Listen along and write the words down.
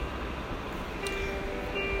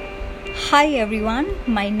Hi everyone,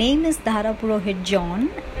 my name is Dhara Purohit John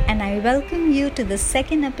and I welcome you to the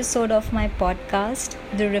second episode of my podcast,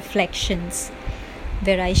 The Reflections,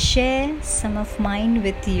 where I share some of mine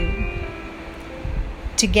with you.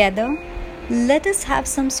 Together, let us have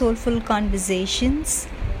some soulful conversations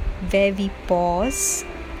where we pause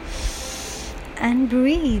and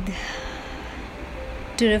breathe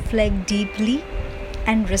to reflect deeply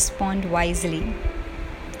and respond wisely.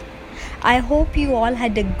 I hope you all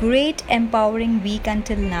had a great empowering week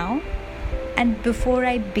until now. And before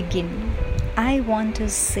I begin, I want to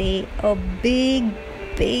say a big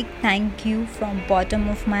thank you from bottom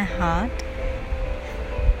of my heart.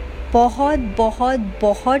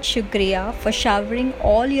 बहुत शुक्रिया for showering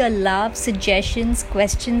all your love, suggestions,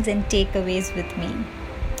 questions and takeaways with me.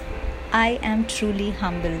 I am truly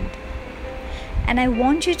humbled. And I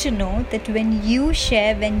want you to know that when you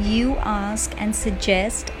share, when you ask and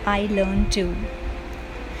suggest, I learn too.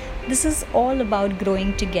 This is all about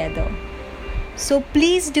growing together. So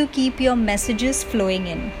please do keep your messages flowing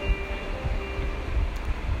in.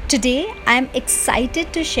 Today, I am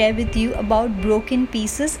excited to share with you about broken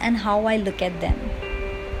pieces and how I look at them.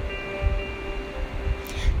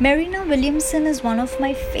 Marianne Williamson is one of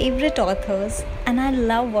my favorite authors and I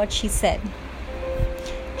love what she said.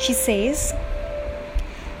 She says,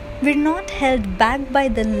 "We're not held back by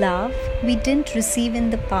the love we didn't receive in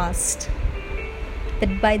the past,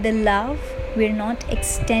 but by the love we're not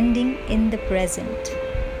extending in the present."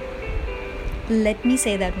 Let me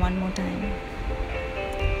say that one more time.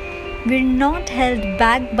 We're not held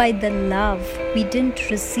back by the love we didn't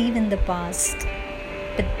receive in the past,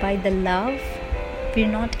 but by the love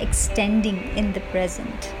we're not extending in the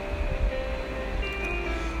present.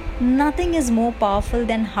 Nothing is more powerful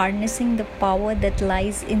than harnessing the power that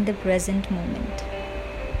lies in the present moment,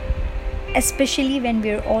 especially when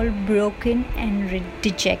we're all broken and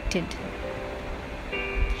dejected.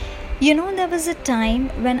 There was a time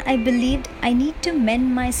when I believed I need to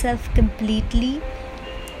mend myself completely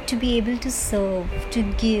to be able to serve, to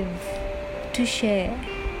give, to share.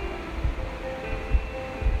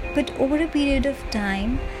 But over a period of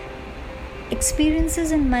time,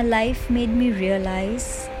 experiences in my life made me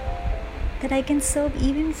realize that I can serve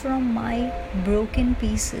even from my broken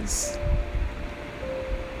pieces.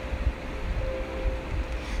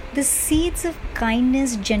 The seeds of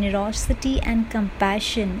kindness, generosity, and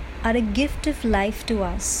compassion are a gift of life to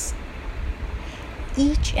us.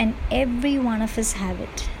 Each and every one of us have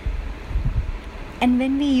it. And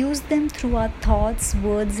when we use them through our thoughts,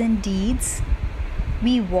 words, and deeds,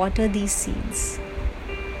 we water these seeds.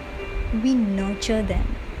 We nurture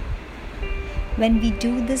them. When we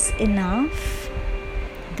do this enough,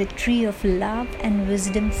 the tree of love and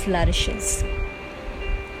wisdom flourishes.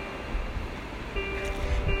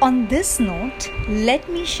 On this note, let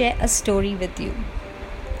me share a story with you.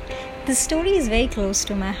 The story is very close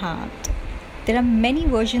to my heart. There are many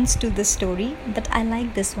versions to the story, but I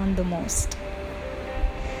like this one the most.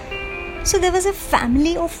 So there was a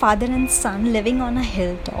family of father and son living on a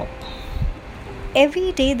hilltop.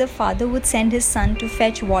 Every day the father would send his son to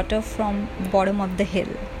fetch water from the bottom of the hill.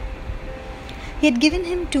 He had given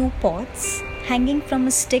him 2 pots hanging from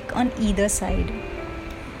a stick on either side,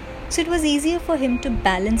 so it was easier for him to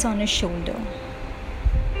balance on his shoulder.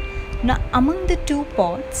 Now among the 2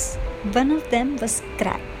 pots, one of them was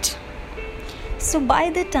cracked. So by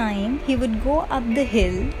the time he would go up the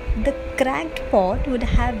hill, the cracked pot would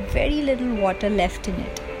have very little water left in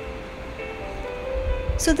it.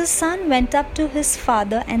 So the son went up to his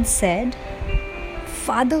father and said,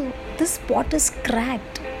 "Father, this pot is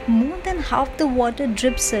cracked. More than half the water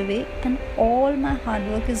drips away and all my hard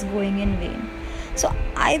work is going in vain. So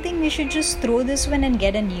I think we should just throw this one and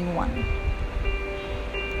get a new one."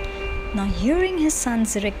 Now hearing his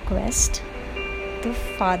son's request, the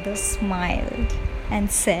father smiled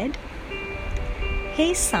and said,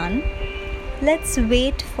 "Hey son, let's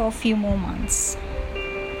wait for a few more months."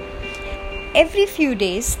 Every few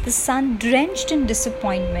days, the son, drenched in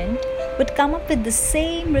disappointment, would come up with the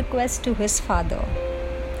same request to his father.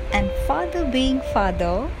 And father, being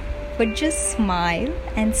father, would just smile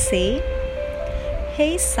and say, "Hey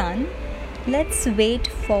son, let's wait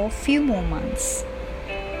for a few more months."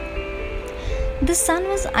 The son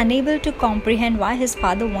was unable to comprehend why his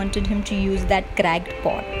father wanted him to use that cracked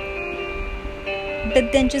pot,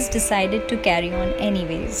 but then just decided to carry on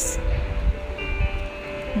anyways.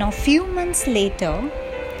 Now, few months later,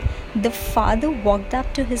 the father walked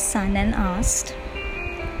up to his son and asked,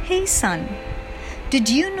 "Hey son,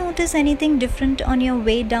 did you notice anything different on your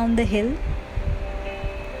way down the hill?"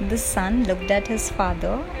 The son looked at his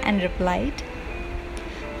father and replied,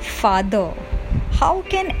 "Father, How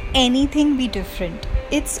can anything be different?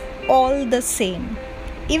 It's all the same.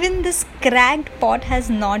 Even this cracked pot has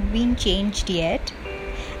not been changed yet,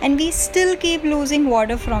 and we still keep losing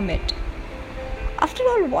water from it. After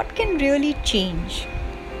all, what can really change?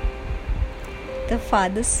 The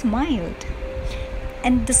father smiled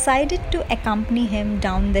and decided to accompany him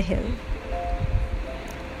down the hill.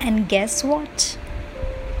 And guess what?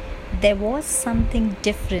 There was something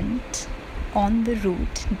different on the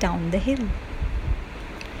route down the hill.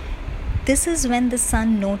 This is when the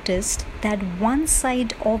son noticed that one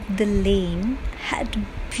side of the lane had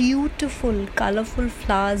beautiful, colorful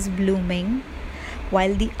flowers blooming,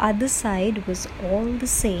 while the other side was all the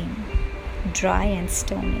same, dry and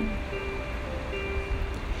stony.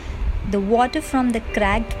 The water from the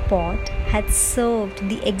cracked pot had served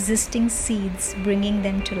the existing seeds, bringing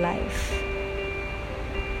them to life.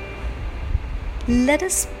 Let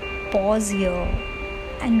us pause here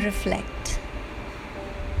and reflect.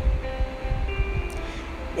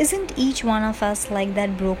 Isn't each one of us like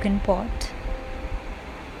that broken pot?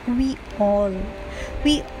 We all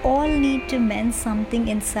need to mend something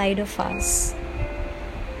inside of us.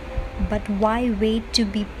 But why wait to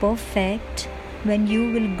be perfect when you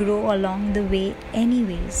will grow along the way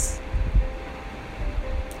anyways?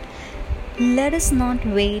 Let us not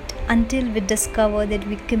wait until we discover that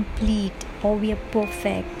we're complete or we are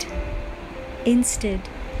perfect. Instead,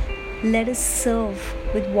 let us serve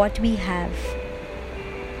with what we have.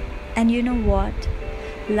 And you know what?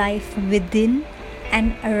 Life within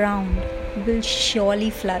and around will surely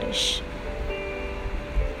flourish.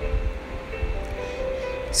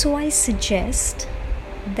 So I suggest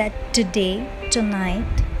that today,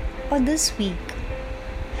 tonight, or this week,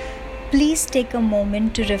 please take a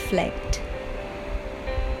moment to reflect.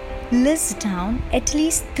 List down at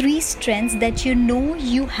least 3 strengths that you know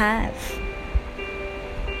you have.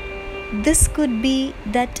 This could be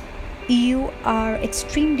that you are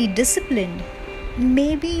extremely disciplined.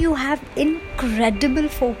 Maybe you have incredible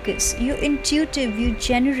focus. You're intuitive, you're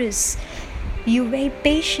generous, you're very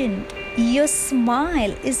patient. Your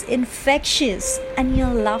smile is infectious and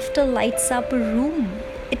your laughter lights up a room.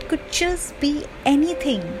 It could just be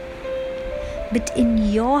anything. But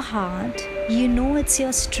in your heart, you know it's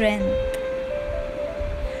your strength.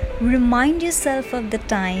 Remind yourself of the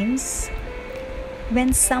times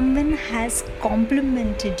when someone has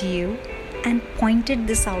complimented you and pointed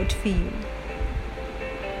this out for you.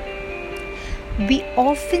 We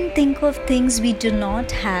often think of things we do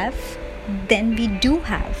not have than we do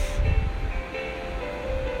have.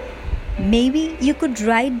 Maybe you could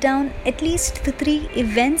write down at least the 3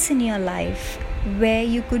 events in your life where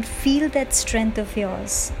you could feel that strength of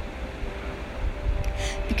yours.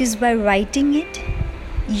 Because by writing it,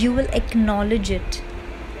 you will acknowledge it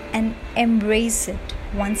and embrace it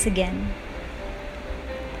once again.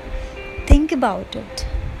 Think about it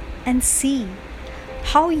and see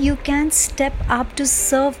how you can step up to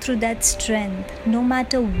serve through that strength no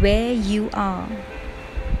matter where you are.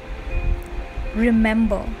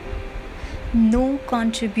 Remember, no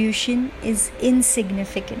contribution is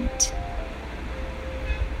insignificant.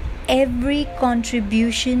 Every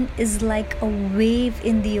contribution is like a wave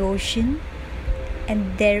in the ocean,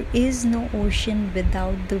 and there is no ocean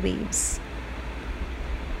without the waves.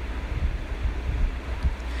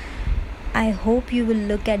 I hope you will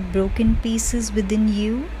look at broken pieces within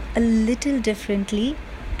you a little differently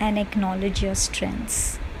and acknowledge your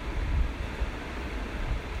strengths.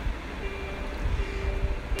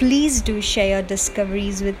 Please do share your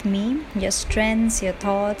discoveries with me, your strengths, your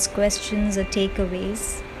thoughts, questions, or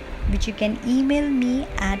takeaways, which you can email me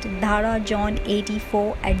at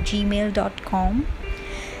dharajohn84@gmail.com.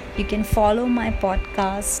 You can follow my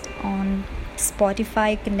podcast on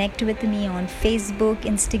Spotify, connect with me on Facebook,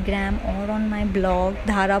 Instagram, or on my blog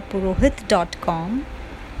dharapurohit.com.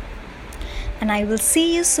 And I will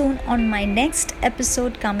see you soon on my next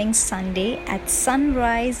episode coming Sunday at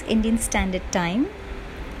sunrise Indian Standard Time.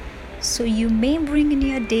 So you may bring in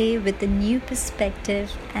your day with a new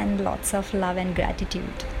perspective and lots of love and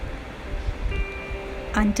gratitude.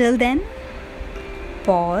 Until then,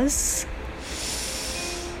 pause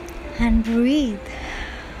and breathe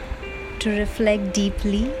to reflect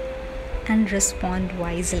deeply and respond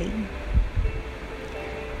wisely.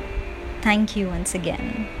 Thank you once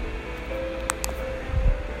again.